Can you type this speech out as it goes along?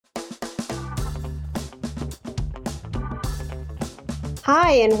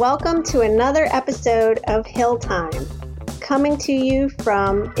Hi, and welcome to another episode of Hill Time, coming to you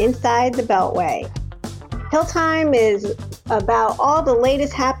from inside the Beltway. Hill Time is about all the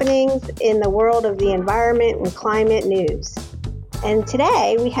latest happenings in the world of the environment and climate news. And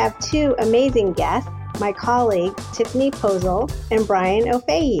today we have two amazing guests, my colleagues Tiffany Pozol and Brian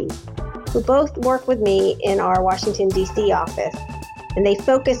O'Fahey, who both work with me in our Washington, D.C. office. And they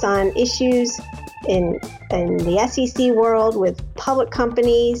focus on issues in the SEC world with public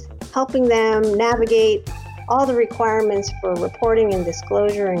companies, helping them navigate all the requirements for reporting and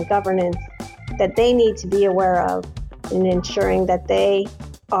disclosure and governance that they need to be aware of in ensuring that they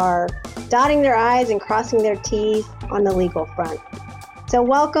are dotting their I's and crossing their T's on the legal front. So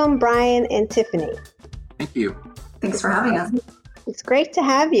welcome, Brian and Tiffany. Thank you. Thanks for having us. It's great to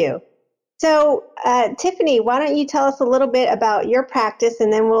have you. So, Tiffany, why don't you tell us a little bit about your practice,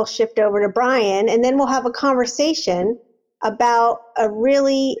 and then we'll shift over to Brian, and then we'll have a conversation about a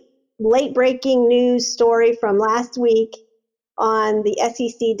really late-breaking news story from last week on the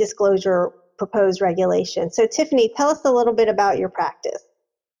SEC disclosure proposed regulation. So, Tiffany, tell us a little bit about your practice.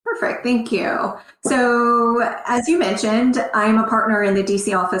 Perfect. Thank you. So, as you mentioned, I'm a partner in the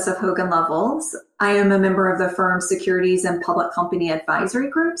DC office of Hogan Lovells. I am a member of the firm's Securities and Public Company Advisory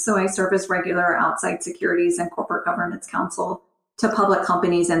Group. So I serve as regular outside securities and corporate governance counsel to public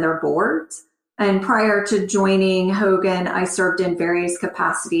companies and their boards. And prior to joining Hogan, I served in various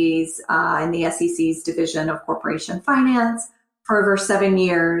capacities in the SEC's Division of Corporation Finance for over 7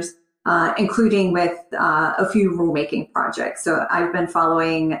 years. Including with a few rulemaking projects. So I've been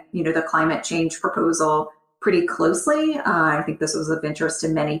following, the climate change proposal pretty closely. I think this was of interest to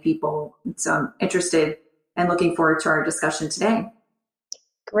many people. So I'm interested and looking forward to our discussion today.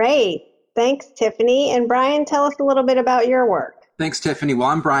 Great. Thanks, Tiffany. And Brian, tell us a little bit about your work. Thanks, Tiffany. Well,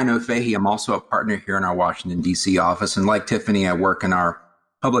 I'm Brian O'Fahey. I'm also a partner here in our Washington, D.C. office. And like Tiffany, I work in our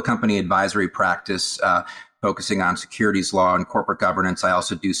public company advisory practice, focusing on securities law and corporate governance. I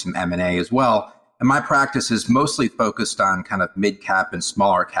also do some M&A as well. And my practice is mostly focused on kind of mid-cap and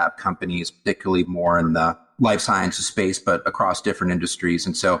smaller cap companies, particularly more in the life sciences space, but across different industries.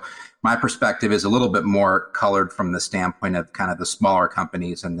 And so my perspective is a little bit more colored from the standpoint of kind of the smaller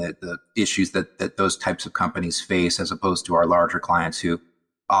companies and the issues that those types of companies face, as opposed to our larger clients who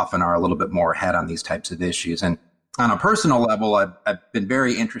often are a little bit more ahead on these types of issues. And on a personal level, I've been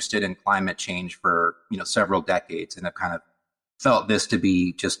very interested in climate change for several decades, and I've kind of felt this to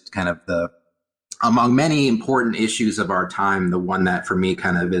be just kind of among many important issues of our time, the one that for me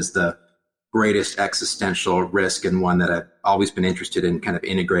kind of is the greatest existential risk, and one that I've always been interested in kind of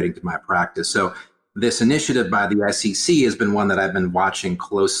integrating to my practice. So this initiative by the SEC has been one that I've been watching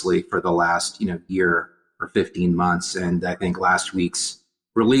closely for the last year or 15 months, and I think last week's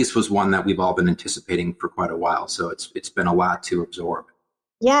release was one that we've all been anticipating for quite a while. So it's been a lot to absorb.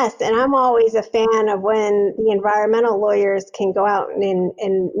 Yes, and I'm always a fan of when the environmental lawyers can go out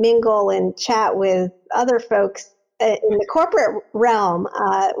and mingle and chat with other folks in the corporate realm,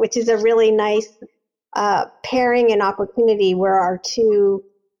 which is a really nice pairing and opportunity where our two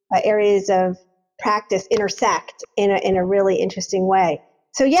areas of practice intersect in a really interesting way.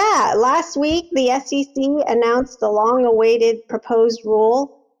 So last week, the SEC announced the long-awaited proposed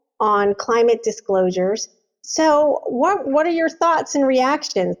rule on climate disclosures. So what are your thoughts and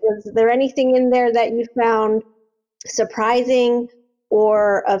reactions? Is there anything in there that you found surprising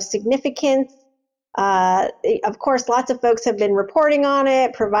or of significance? Of course, lots of folks have been reporting on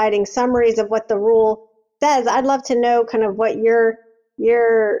it, providing summaries of what the rule says. I'd love to know kind of what your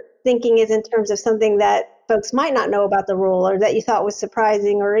thinking is in terms of something that folks might not know about the rule or that you thought was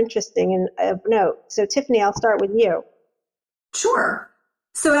surprising or interesting and of note. So Tiffany, I'll start with you. Sure.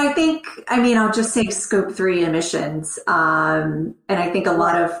 So I'll just say Scope 3 emissions. And I think a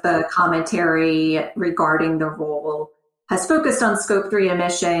lot of the commentary regarding the rule has focused on Scope 3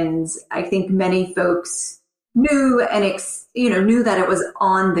 emissions. I think many folks knew that it was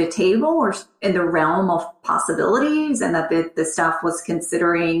on the table or in the realm of possibilities, and that the staff was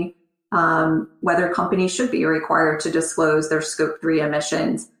considering whether companies should be required to disclose their Scope 3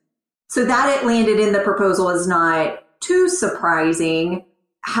 emissions. So that it landed in the proposal is not too surprising.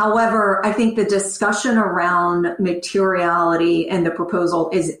 However, I think the discussion around materiality in the proposal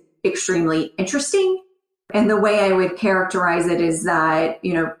is extremely interesting. And the way I would characterize it is that,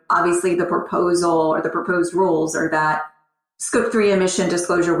 obviously the proposal or the proposed rules are that Scope 3 emission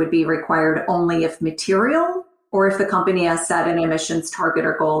disclosure would be required only if material, or if the company has set an emissions target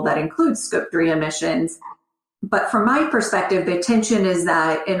or goal that includes Scope 3 emissions. But from my perspective, the tension is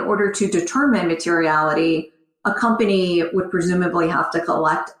that in order to determine materiality, a company would presumably have to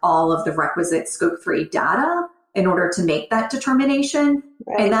collect all of the requisite Scope 3 data in order to make that determination.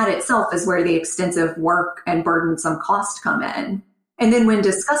 Right. And that itself is where the extensive work and burdensome cost come in. And then when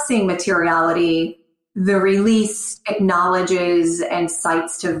discussing materiality, the release acknowledges and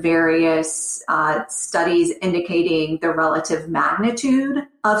cites to various studies indicating the relative magnitude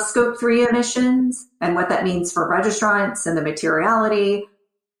of Scope 3 emissions and what that means for registrants and the materiality.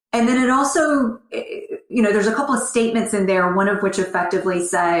 And then it also, there's a couple of statements in there, one of which effectively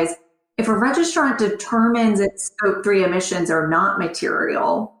says, if a registrant determines its Scope 3 emissions are not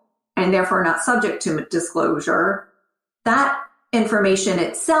material and therefore not subject to disclosure, that information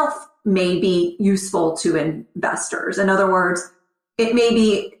itself may be useful to investors. In other words, it may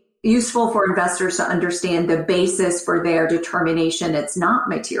be useful for investors to understand the basis for their determination it's not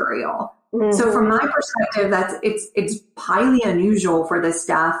material. Mm-hmm. So from my perspective, it's highly unusual for the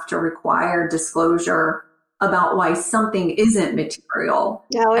staff to require disclosure about why something isn't material.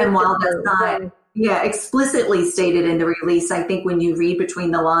 No, and while that's not explicitly stated in the release, I think when you read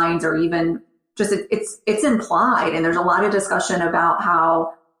between the lines or even just it's implied, and there's a lot of discussion about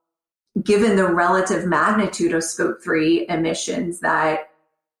how, given the relative magnitude of Scope 3 emissions, that,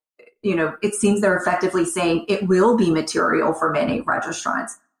 it seems they're effectively saying it will be material for many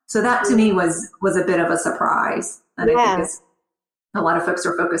registrants. So that to me was a bit of a surprise. And I think it's a lot of folks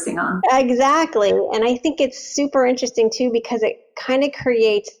are focusing on. Exactly. And I think it's super interesting too, because it kind of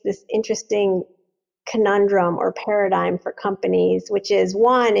creates this interesting conundrum or paradigm for companies, which is,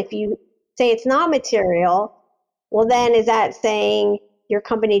 one, if you say it's not material, well, then is that saying your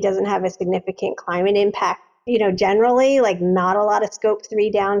company doesn't have a significant climate impact, generally, like not a lot of Scope 3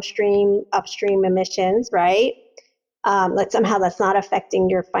 downstream, upstream emissions, right? Somehow that's not affecting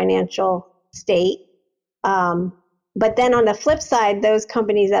your financial state. But then on the flip side, those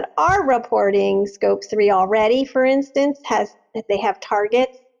companies that are reporting Scope 3 already, for instance, if they have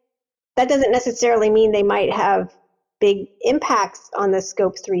targets, that doesn't necessarily mean they might have big impacts on the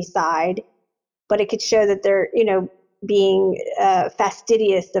Scope 3 side, but it could show that they're, being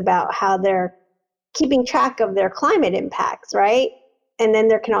fastidious about how they're keeping track of their climate impacts, right? And then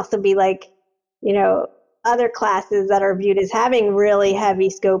there can also be other classes that are viewed as having really heavy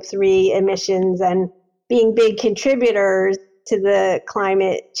Scope 3 emissions and being big contributors to the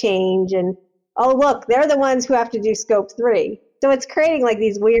climate change. And, oh, look, they're the ones who have to do Scope 3. So it's creating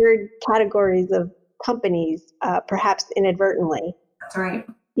these weird categories of companies, perhaps inadvertently. That's right.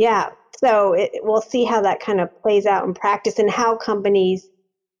 Yeah. So we'll see how that kind of plays out in practice and how companies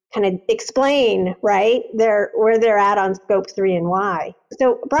kind of explain, right, where they're at on Scope 3 and why.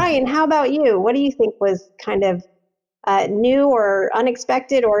 So, Brian, how about you? What do you think was kind of new or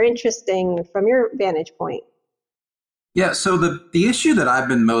unexpected or interesting from your vantage point? Yeah, so the issue that I've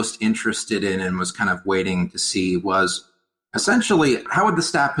been most interested in and was kind of waiting to see was essentially, how would the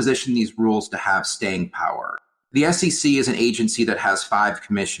staff position these rules to have staying power? The SEC is an agency that has 5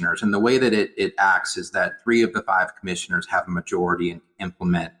 commissioners, and the way that it acts is that 3 of the 5 commissioners have a majority and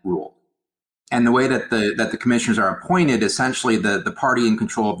implement rules. And the way that the commissioners are appointed, essentially the party in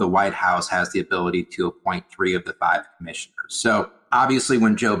control of the White House has the ability to appoint 3 of the 5 commissioners. So obviously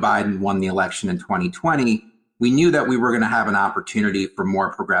when Joe Biden won the election in 2020, we knew that we were going to have an opportunity for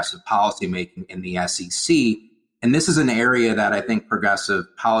more progressive policymaking in the SEC. And this is an area that I think progressive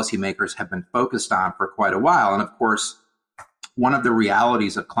policymakers have been focused on for quite a while. And of course, one of the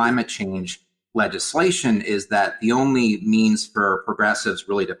realities of climate change legislation is that the only means for progressives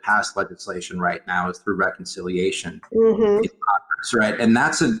really to pass legislation right now is through reconciliation in Congress, right? And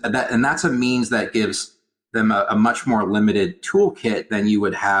that's a means that gives them a much more limited toolkit than you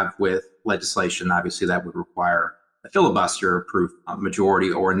would have with legislation, obviously, that would require a filibuster-proof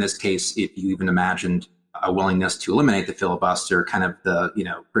majority, or in this case, if you even imagined a willingness to eliminate the filibuster, kind of the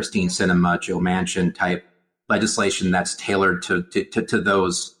Christine Sinema, Joe Manchin type legislation that's tailored to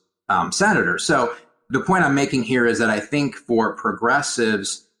those senators. So the point I'm making here is that I think for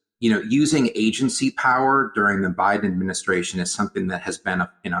progressives, using agency power during the Biden administration is something that has been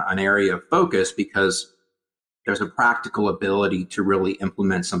an area of focus, because there's a practical ability to really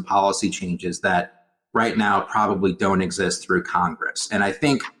implement some policy changes that right now probably don't exist through Congress. And I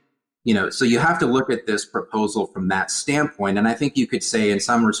think so you have to look at this proposal from that standpoint. And I think you could say in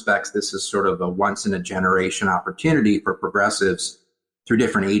some respects, this is sort of a once in a generation opportunity for progressives through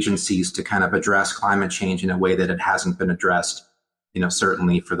different agencies to kind of address climate change in a way that it hasn't been addressed,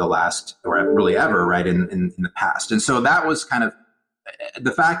 certainly for the last, or really ever, right, in the past. And so that was kind of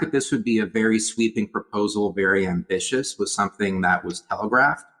the fact that this would be a very sweeping proposal, very ambitious, was something that was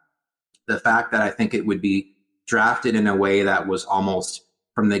telegraphed. The fact that I think it would be drafted in a way that was almost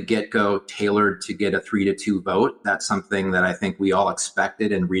from the get-go tailored to get a 3-2 vote. That's something that I think we all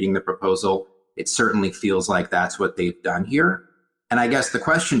expected in reading the proposal. it certainly feels like that's what they've done here. And I guess the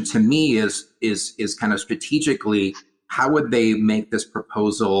question to me is kind of strategically, how would they make this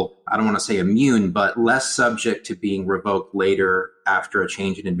proposal, I don't want to say immune, but less subject to being revoked later after a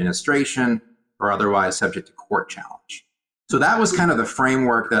change in administration or otherwise subject to court challenge? So that was kind of the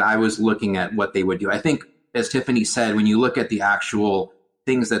framework that I was looking at what they would do. I think, as Tiffany said, when you look at the actual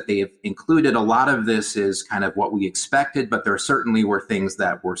things that they've included, a lot of this is kind of what we expected, but there certainly were things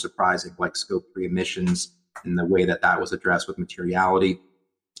that were surprising, like Scope 3 emissions and the way that was addressed with materiality.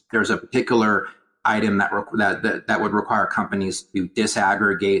 There's a particular item that would require companies to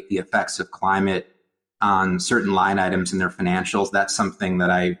disaggregate the effects of climate on certain line items in their financials. That's something that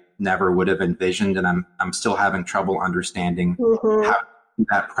I never would have envisioned, and I'm still having trouble understanding how to do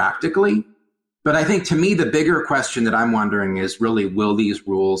that practically. But I think, to me, the bigger question that I'm wondering is really, will these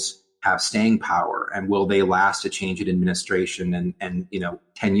rules have staying power, and will they last a change in administration? And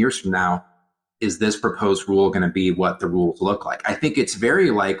 10 years from now, is this proposed rule going to be what the rules look like? I think it's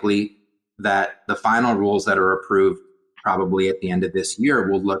very likely that the final rules that are approved probably at the end of this year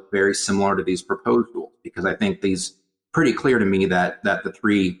will look very similar to these proposed rules, because I think these pretty clear to me that the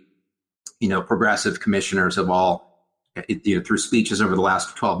three, progressive commissioners have all, through speeches over the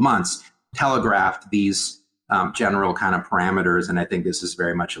last 12 months, telegraphed these general kind of parameters. And I think this is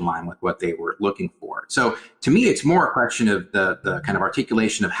very much in line with what they were looking for. So to me, it's more a question of the kind of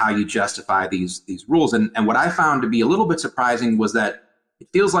articulation of how you justify these rules. And what I found to be a little bit surprising was that it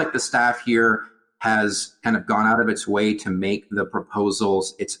feels like the staff here has kind of gone out of its way to make the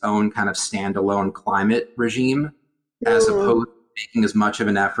proposals its own kind of standalone climate regime, as opposed to making as much of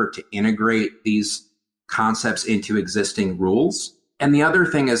an effort to integrate these concepts into existing rules. And the other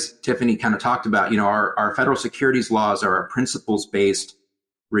thing, as Tiffany kind of talked about, our federal securities laws are a principles-based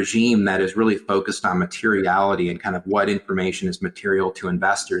regime that is really focused on materiality and kind of what information is material to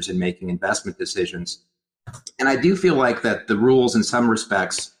investors in making investment decisions. And I do feel like that the rules in some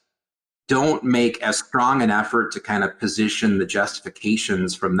respects don't make as strong an effort to kind of position the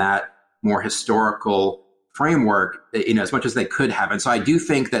justifications from that more historical framework, as much as they could have. And so I do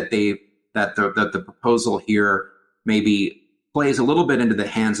think that the proposal here maybe plays a little bit into the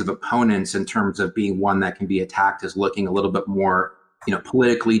hands of opponents in terms of being one that can be attacked as looking a little bit more,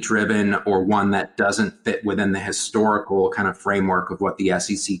 politically driven, or one that doesn't fit within the historical kind of framework of what the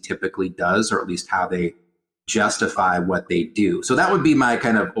SEC typically does, or at least how they justify what they do. So that would be my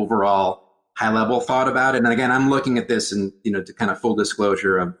kind of overall high level thought about it. And again, I'm looking at this and, to kind of full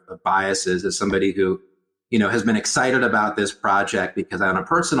disclosure of biases as somebody who, has been excited about this project, because on a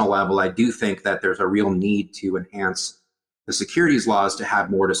personal level, I do think that there's a real need to enhance the securities laws to have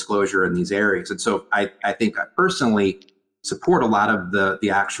more disclosure in these areas. And so I think I personally support a lot of the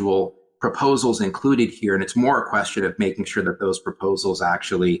actual proposals included here. And it's more a question of making sure that those proposals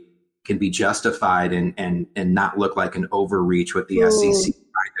actually can be justified and not look like an overreach with the SEC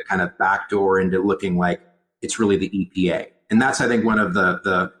trying to kind of backdoor into looking like it's really the EPA. And that's, I think, one of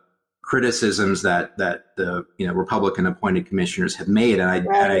the criticisms that the Republican appointed commissioners have made. And I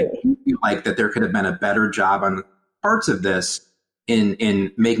feel like that there could have been a better job on parts of this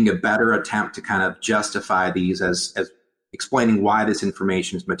in making a better attempt to kind of justify these as explaining why this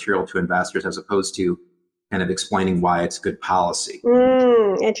information is material to investors, as opposed to kind of explaining why it's good policy.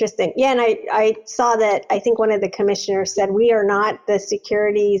 Interesting. Yeah, and I saw that. I think one of the commissioners said, we are not the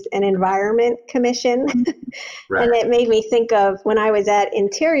Securities and Environment Commission. Right. And it made me think of when I was at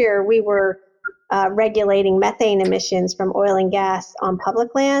Interior, we were regulating methane emissions from oil and gas on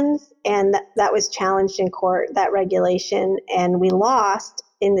public lands. And that was challenged in court, that regulation. And we lost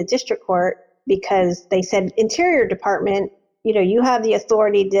in the district court because they said, Interior Department, you have the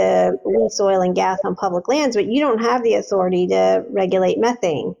authority to lease oil and gas on public lands, but you don't have the authority to regulate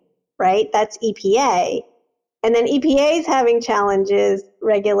methane, right? That's EPA. And then EPA is having challenges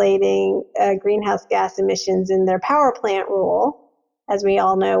regulating greenhouse gas emissions in their power plant rule, as we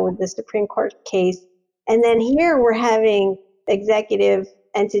all know with the Supreme Court case. And then here we're having executive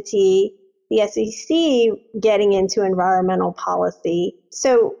entity, the SEC, getting into environmental policy.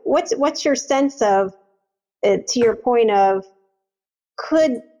 So what's your sense of, to your point of,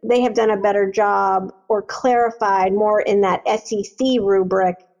 could they have done a better job or clarified more in that SEC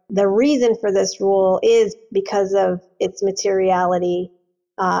rubric? The reason for this rule is because of its materiality.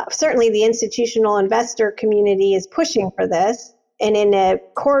 Certainly the institutional investor community is pushing for this. And in a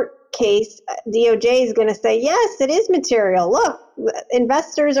court case, DOJ is going to say, yes, it is material. Look,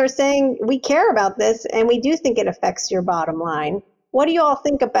 investors are saying we care about this and we do think it affects your bottom line. What do you all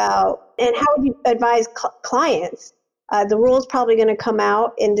think about, and how would you advise clients? The rule is probably going to come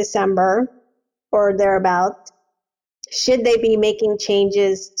out in December or thereabouts. Should they be making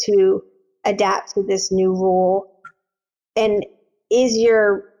changes to adapt to this new rule? And is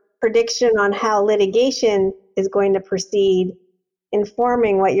your prediction on how litigation is going to proceed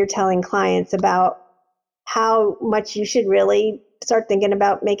informing what you're telling clients about how much you should really start thinking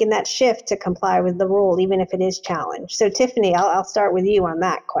about making that shift to comply with the rule, even if it is challenged? So Tiffany, I'll start with you on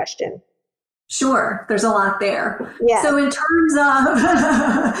that question. Sure. There's a lot there. Yeah. So in terms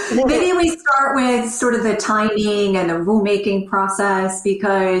of, maybe we start with sort of the timing and the rulemaking process,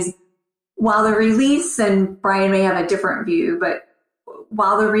 because while the release, and Brian may have a different view, but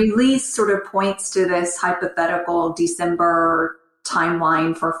while the release sort of points to this hypothetical December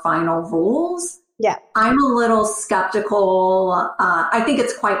timeline for final rules, yeah, I'm a little skeptical. I think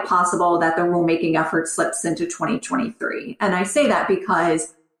it's quite possible that the rulemaking effort slips into 2023. And I say that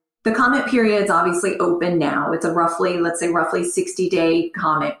because the comment period is obviously open now. It's a roughly 60-day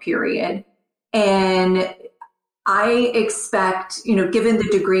comment period. And I expect, given the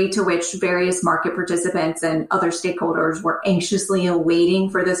degree to which various market participants and other stakeholders were anxiously awaiting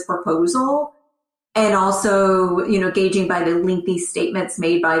for this proposal, and also, gauging by the lengthy statements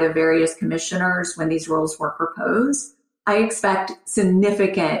made by the various commissioners when these rules were proposed, I expect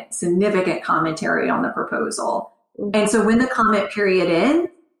significant commentary on the proposal. And so when the comment period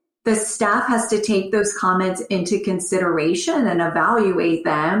ends, the staff has to take those comments into consideration and evaluate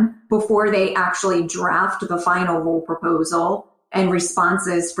them before they actually draft the final rule proposal and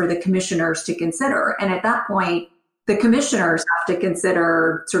responses for the commissioners to consider. And at that point, the commissioners have to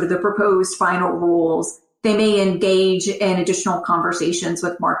consider sort of the proposed final rules. They may engage in additional conversations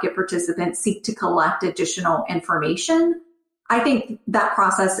with market participants, seek to collect additional information. I think that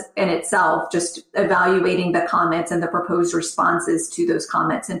process in itself, just evaluating the comments and the proposed responses to those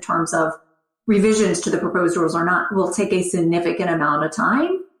comments in terms of revisions to the proposed rules or not, will take a significant amount of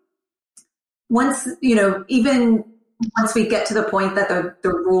time. Even once we get to the point that the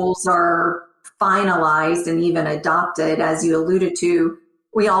rules are finalized and even adopted, as you alluded to,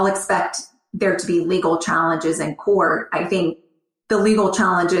 we all expect there to be legal challenges in court. I think the legal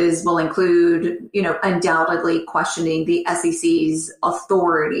challenges will include, undoubtedly questioning the SEC's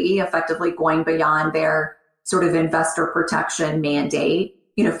authority, effectively going beyond their sort of investor protection mandate,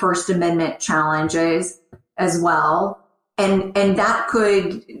 First Amendment challenges as well. And that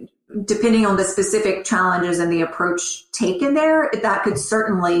could, depending on the specific challenges and the approach taken there, that could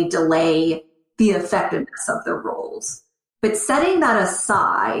certainly delay the effectiveness of the rules. But setting that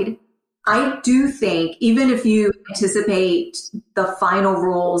aside, I do think even if you anticipate the final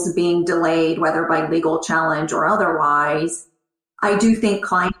rules being delayed, whether by legal challenge or otherwise, I do think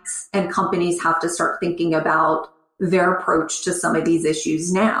clients and companies have to start thinking about their approach to some of these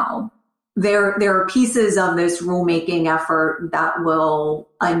issues now. There are pieces of this rulemaking effort that will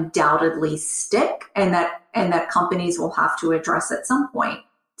undoubtedly stick and that companies will have to address at some point.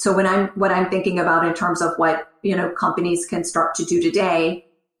 So what I'm thinking about in terms of what, companies can start to do today,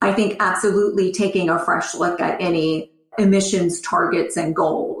 I think absolutely taking a fresh look at any emissions targets and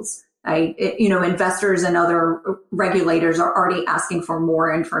goals. Investors and other regulators are already asking for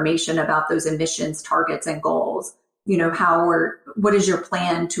more information about those emissions targets and goals. What is your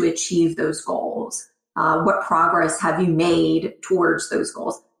plan to achieve those goals? What progress have you made towards those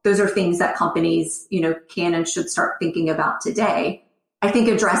goals? Those are things that companies, can and should start thinking about today. I think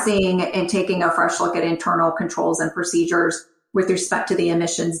addressing and taking a fresh look at internal controls and procedures with respect to the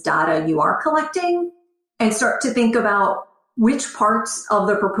emissions data you are collecting, and start to think about which parts of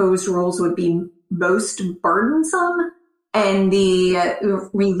the proposed rules would be most burdensome and the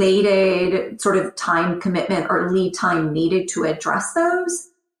related sort of time commitment or lead time needed to address those.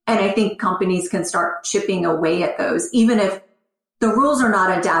 And I think companies can start chipping away at those, even if the rules are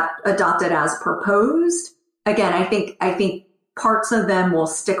not adopted as proposed. Again, I think parts of them will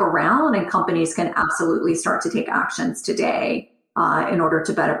stick around, and companies can absolutely start to take actions today in order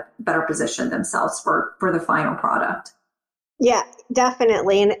to better position themselves for the final product. Yeah,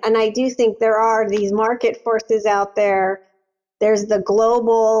 definitely. And I do think there are these market forces out there. There's the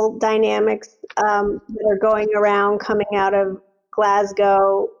global dynamics that are going around coming out of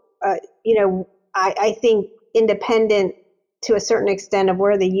Glasgow. I think independent to a certain extent of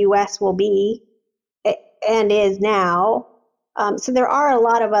where the U.S. will be and is now. So there are a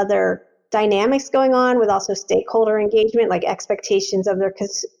lot of other dynamics going on with also stakeholder engagement, like expectations of their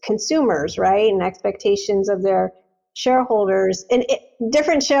consumers, right? And expectations of their shareholders and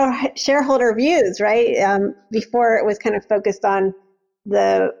different shareholder views, right? Before it was kind of focused on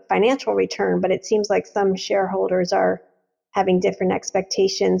the financial return, but it seems like some shareholders are having different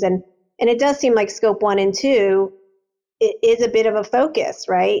expectations. And it does seem like scope 1 and 2 is a bit of a focus,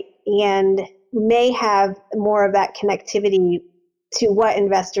 right? And may have more of that connectivity to what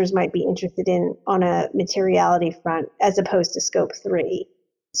investors might be interested in on a materiality front as opposed to scope 3.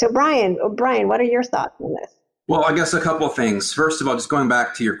 So Brian, what are your thoughts on this? Well, I guess a couple of things. First of all, just going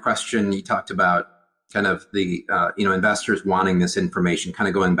back to your question, you talked about kind of the investors wanting this information, kind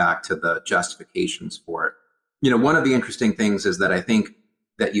of going back to the justifications for it. One of the interesting things is that I think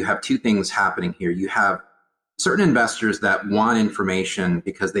that you have two things happening here. You have certain investors that want information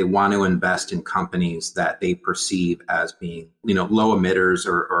because they want to invest in companies that they perceive as being, low emitters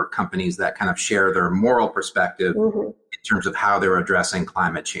or companies that kind of share their moral perspective in terms of how they're addressing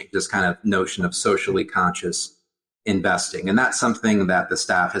climate change, this kind of notion of socially conscious investing. And that's something that the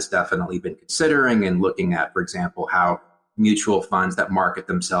staff has definitely been considering and looking at, for example, how mutual funds that market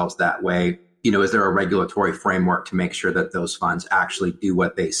themselves that way, is there a regulatory framework to make sure that those funds actually do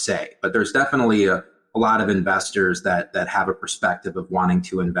what they say? But there's definitely a lot of investors that have a perspective of wanting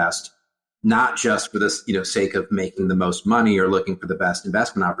to invest, not just for this, sake of making the most money or looking for the best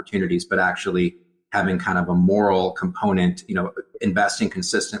investment opportunities, but actually having kind of a moral component, investing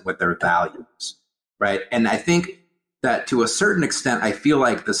consistent with their values, right? And I think that to a certain extent, I feel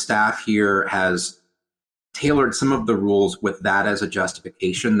like the staff here has tailored some of the rules with that as a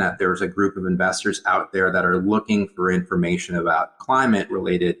justification, that there's a group of investors out there that are looking for information about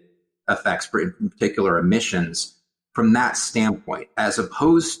climate-related effects, for in particular emissions, from that standpoint, as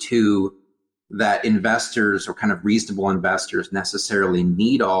opposed to that investors or kind of reasonable investors necessarily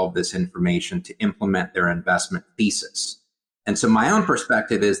need all of this information to implement their investment thesis. And so my own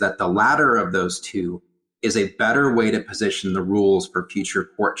perspective is that the latter of those two is a better way to position the rules for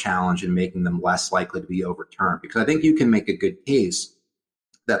future court challenge and making them less likely to be overturned. Because I think you can make a good case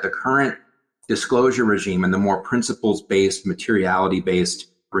that the current disclosure regime and the more principles-based, materiality-based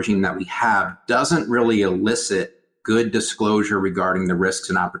regime that we have doesn't really elicit good disclosure regarding the risks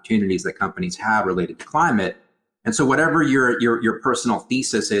and opportunities that companies have related to climate. And so whatever your personal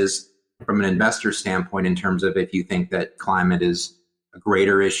thesis is from an investor standpoint, in terms of if you think that climate is a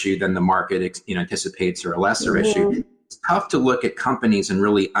greater issue than the market anticipates or a lesser issue, it's tough to look at companies and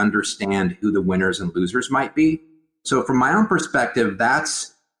really understand who the winners and losers might be. So from my own perspective,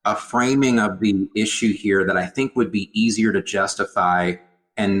 that's a framing of the issue here that I think would be easier to justify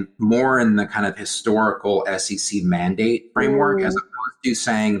and more in the kind of historical SEC mandate framework, as opposed to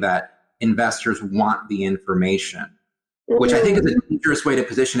saying that investors want the information, which I think is a dangerous way to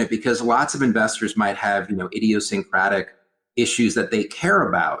position it, because lots of investors might have, idiosyncratic issues that they care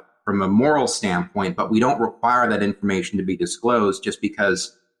about from a moral standpoint, but we don't require that information to be disclosed just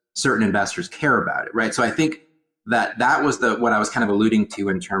because certain investors care about it, right? So I think that was what I was kind of alluding to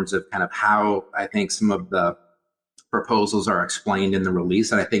in terms of kind of how I think some of the proposals are explained in the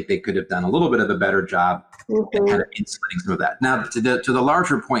release, and I think they could have done a little bit of a better job at kind of insulating some of that. Now, to the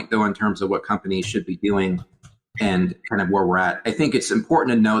larger point, though, in terms of what companies should be doing and kind of where we're at, I think it's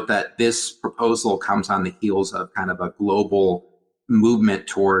important to note that this proposal comes on the heels of kind of a global movement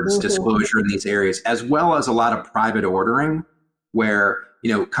towards disclosure in these areas, as well as a lot of private ordering, where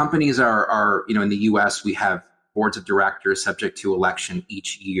companies are in the U.S. we have boards of directors subject to election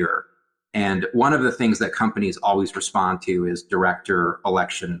each year. And one of the things that companies always respond to is director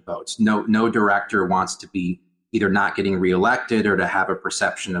election votes. No director wants to be either not getting reelected or to have a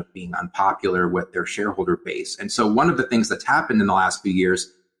perception of being unpopular with their shareholder base. And so one of the things that's happened in the last few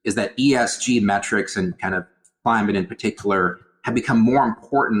years is that ESG metrics and kind of climate in particular have become more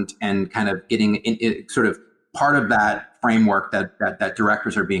important and kind of getting in sort of part of that framework that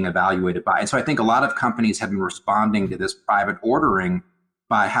directors are being evaluated by. And so I think a lot of companies have been responding to this private ordering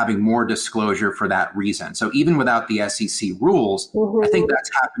by having more disclosure for that reason. So even without the SEC rules, I think that's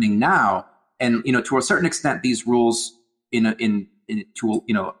happening now. And to a certain extent, these rules, to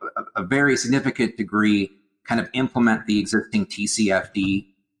a very significant degree, kind of implement the existing TCFD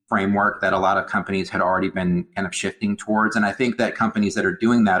framework that a lot of companies had already been kind of shifting towards. And I think that companies that are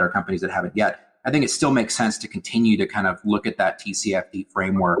doing that, or companies that haven't yet, I think it still makes sense to continue to kind of look at that TCFD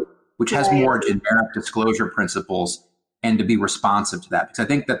framework, which has more generic disclosure principles, and to be responsive to that. Because I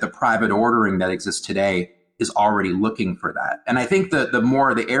think that the private ordering that exists today is already looking for that. And I think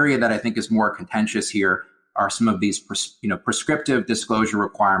the area that I think is more contentious here are some of these prescriptive disclosure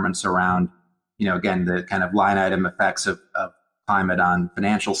requirements around, again, the kind of line item effects of climate on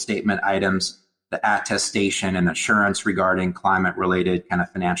financial statement items, the attestation and assurance regarding climate related kind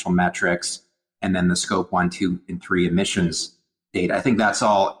of financial metrics, and then the scope 1, 2, and 3 emissions data. I think that's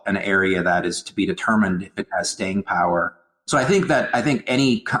all an area that is to be determined if it has staying power. So I think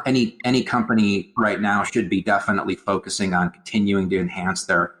any company right now should be definitely focusing on continuing to enhance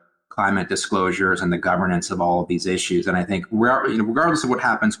their climate disclosures and the governance of all of these issues. And I think regardless of what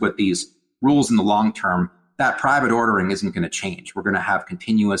happens with these rules in the long term, that private ordering isn't going to change. We're going to have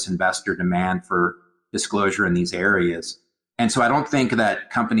continuous investor demand for disclosure in these areas. And so I don't think that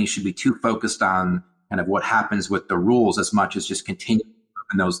companies should be too focused on kind of what happens with the rules as much as just continue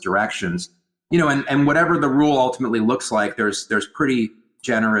in those directions. And whatever the rule ultimately looks like, there's pretty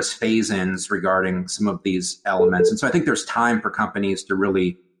generous phase-ins regarding some of these elements. And so I think there's time for companies to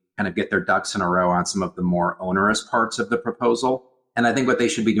really kind of get their ducks in a row on some of the more onerous parts of the proposal. And I think what they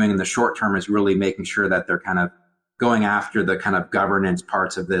should be doing in the short term is really making sure that they're kind of going after the kind of governance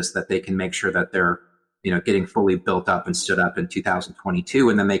parts of this, that they can make sure that they're, getting fully built up and stood up in 2022.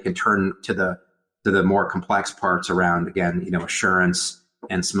 And then they can turn to the more complex parts around, again, assurance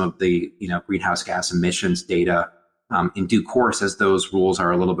and some of the, greenhouse gas emissions data in due course as those rules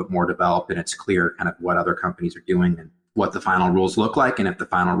are a little bit more developed and it's clear kind of what other companies are doing and what the final rules look like and if the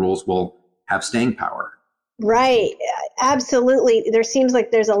final rules will have staying power. Right. Absolutely. There seems like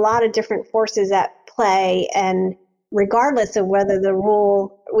there's a lot of different forces at play, and regardless of whether the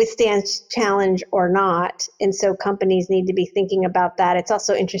rule withstands challenge or not. And so companies need to be thinking about that. It's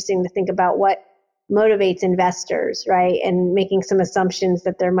also interesting to think about what motivates investors, right? And making some assumptions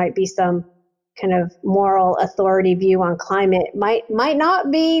that there might be some kind of moral authority view on climate might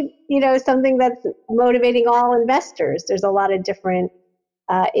not be, something that's motivating all investors. There's a lot of different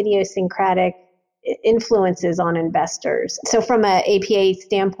idiosyncratic influences on investors. So from an APA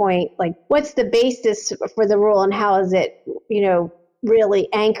standpoint, like what's the basis for the rule and how is it, really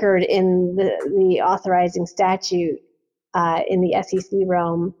anchored in the authorizing statute in the SEC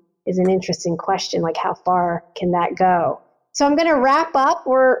realm is an interesting question. Like how far can that go? So I'm going to wrap up.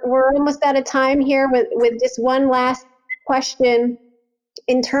 We're almost out of time here with just one last question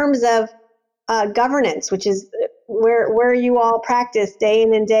in terms of governance, which is where you all practice day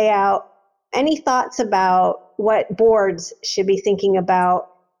in and day out. Any thoughts about what boards should be thinking about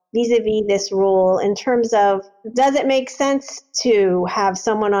vis-a-vis this rule in terms of, does it make sense to have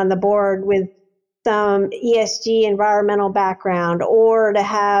someone on the board with some ESG environmental background, or to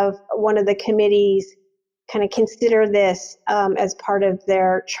have one of the committees kind of consider this as part of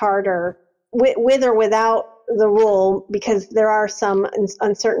their charter with or without the rule, because there are some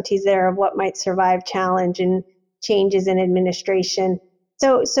uncertainties there of what might survive challenge and changes in administration.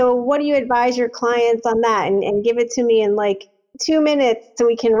 So what do you advise your clients on that? And give it to me in like 2 minutes so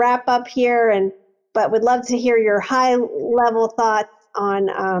we can wrap up here. But would love to hear your high level thoughts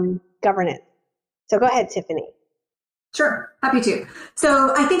on governance. So go ahead, Tiffany. Sure, happy to.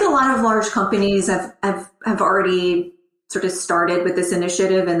 So I think a lot of large companies have already sort of started with this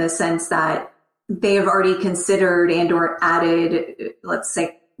initiative in the sense that they have already considered and or added, let's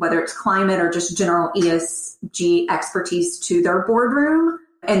say, whether it's climate or just general ESG expertise to their boardroom.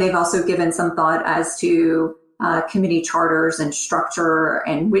 And they've also given some thought as to committee charters and structure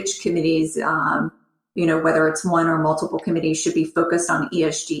and which committees, whether it's one or multiple committees should be focused on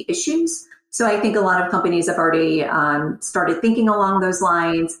ESG issues. So I think a lot of companies have already started thinking along those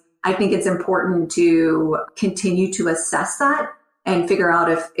lines. I think it's important to continue to assess that and figure out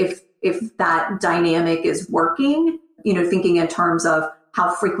if that dynamic is working, thinking in terms of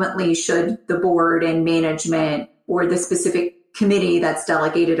how frequently should the board and management or the specific committee that's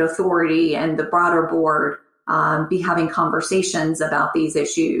delegated authority and the broader board be having conversations about these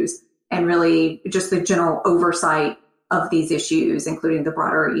issues, and really just the general oversight of these issues, including the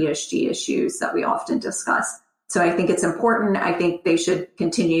broader ESG issues that we often discuss. So I think it's important. I think they should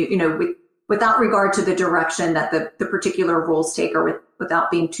continue, without regard to the direction that the particular rules take, or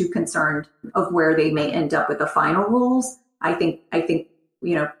without being too concerned of where they may end up with the final rules. I think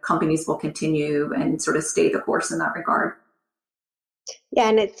companies will continue and sort of stay the course in that regard. Yeah,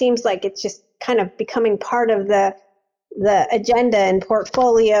 and it seems like it's just kind of becoming part of the agenda and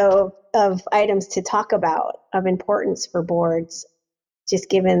portfolio of items to talk about of importance for boards, just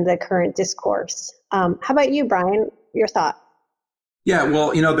given the current discourse. How about you, Brian? Your thought? Yeah,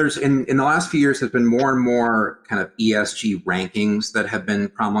 well, there's in the last few years, there's been more and more kind of ESG rankings that have been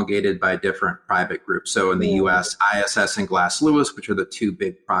promulgated by different private groups. So in the US, ISS and Glass Lewis, which are the two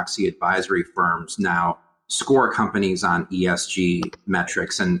big proxy advisory firms, now score companies on ESG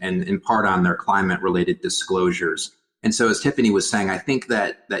metrics and in part on their climate related disclosures. And so as Tiffany was saying, I think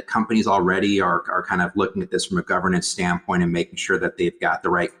that companies already are kind of looking at this from a governance standpoint and making sure that they've got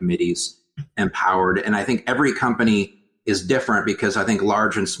the right committees empowered. And I think every company is different, because I think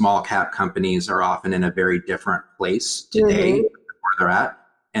large and small cap companies are often in a very different place today where they're at.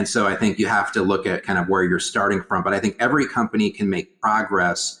 And so I think you have to look at kind of where you're starting from. But I think every company can make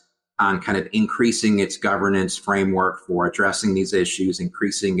progress on kind of increasing its governance framework for addressing these issues,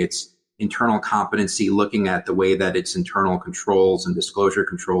 increasing its internal competency, looking at the way that its internal controls and disclosure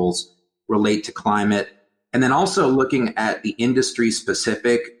controls relate to climate, And then also looking at the industry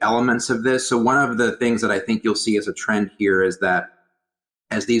specific elements of this. So one of the things that I think you'll see as a trend here is that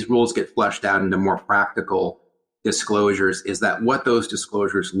as these rules get fleshed out into more practical disclosures, is that what those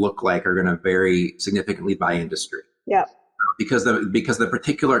disclosures look like are going to vary significantly by industry. Yeah. Because the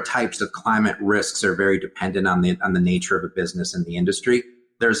particular types of climate risks are very dependent on the nature of a business and the industry.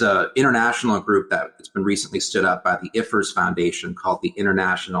 There's an international group that's been recently stood up by the IFRS Foundation called the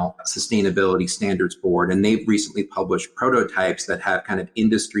International Sustainability Standards Board, and they've recently published prototypes that have kind of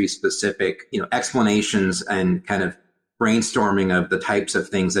industry-specific, explanations and kind of brainstorming of the types of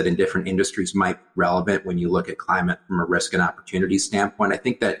things that in different industries might be relevant when you look at climate from a risk and opportunity standpoint. I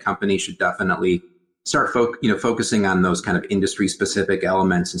think that companies should definitely start focusing on those kind of industry-specific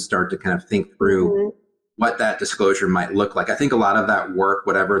elements and start to kind of think through what that disclosure might look like. I think a lot of that work,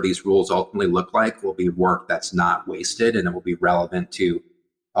 whatever these rules ultimately look like, will be work that's not wasted and it will be relevant to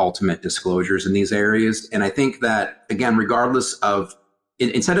ultimate disclosures in these areas. And I think that, again, regardless of,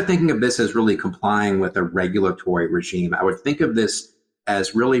 instead of thinking of this as really complying with a regulatory regime, I would think of this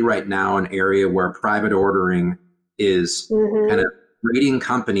as really right now an area where private ordering is kind of rating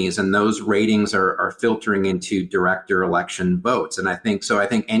companies, and those ratings are filtering into director election votes. And I think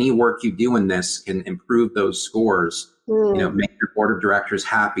any work you do in this can improve those scores, make your board of directors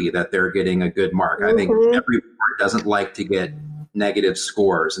happy that they're getting a good mark. I think every board doesn't like to get negative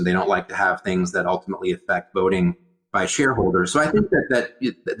scores, and they don't like to have things that ultimately affect voting by shareholders. So I think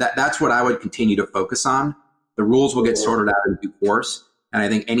that's what I would continue to focus on. The rules will get sorted out in due course. And I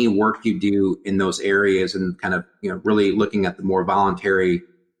think any work you do in those areas and kind of, really looking at the more voluntary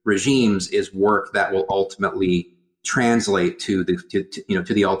regimes is work that will ultimately translate to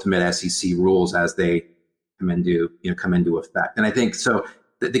the ultimate SEC rules as they come into effect. And I think so.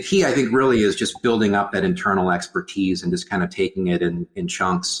 The key, I think, really is just building up that internal expertise and just kind of taking it in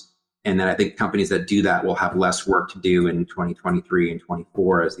chunks. And then I think companies that do that will have less work to do in 2023 and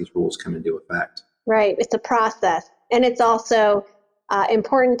 2024 as these rules come into effect. Right. It's a process. And it's also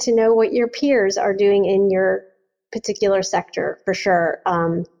important to know what your peers are doing in your particular sector, for sure.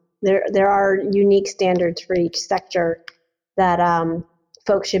 There are unique standards for each sector that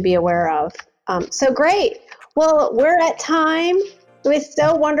folks should be aware of. So great. Well, we're at time. It was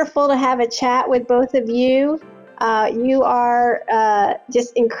so wonderful to have a chat with both of you. You are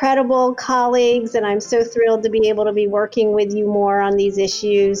just incredible colleagues, and I'm so thrilled to be able to be working with you more on these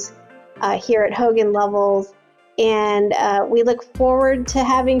issues here at Hogan Lovells. And we look forward to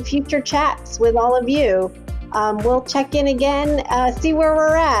having future chats with all of you. We'll check in again, see where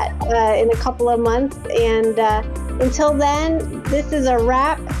we're at in a couple of months. And until then, this is a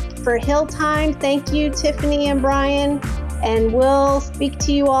wrap for Hill Time. Thank you, Tiffany and Brian. And we'll speak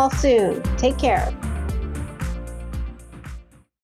to you all soon. Take care.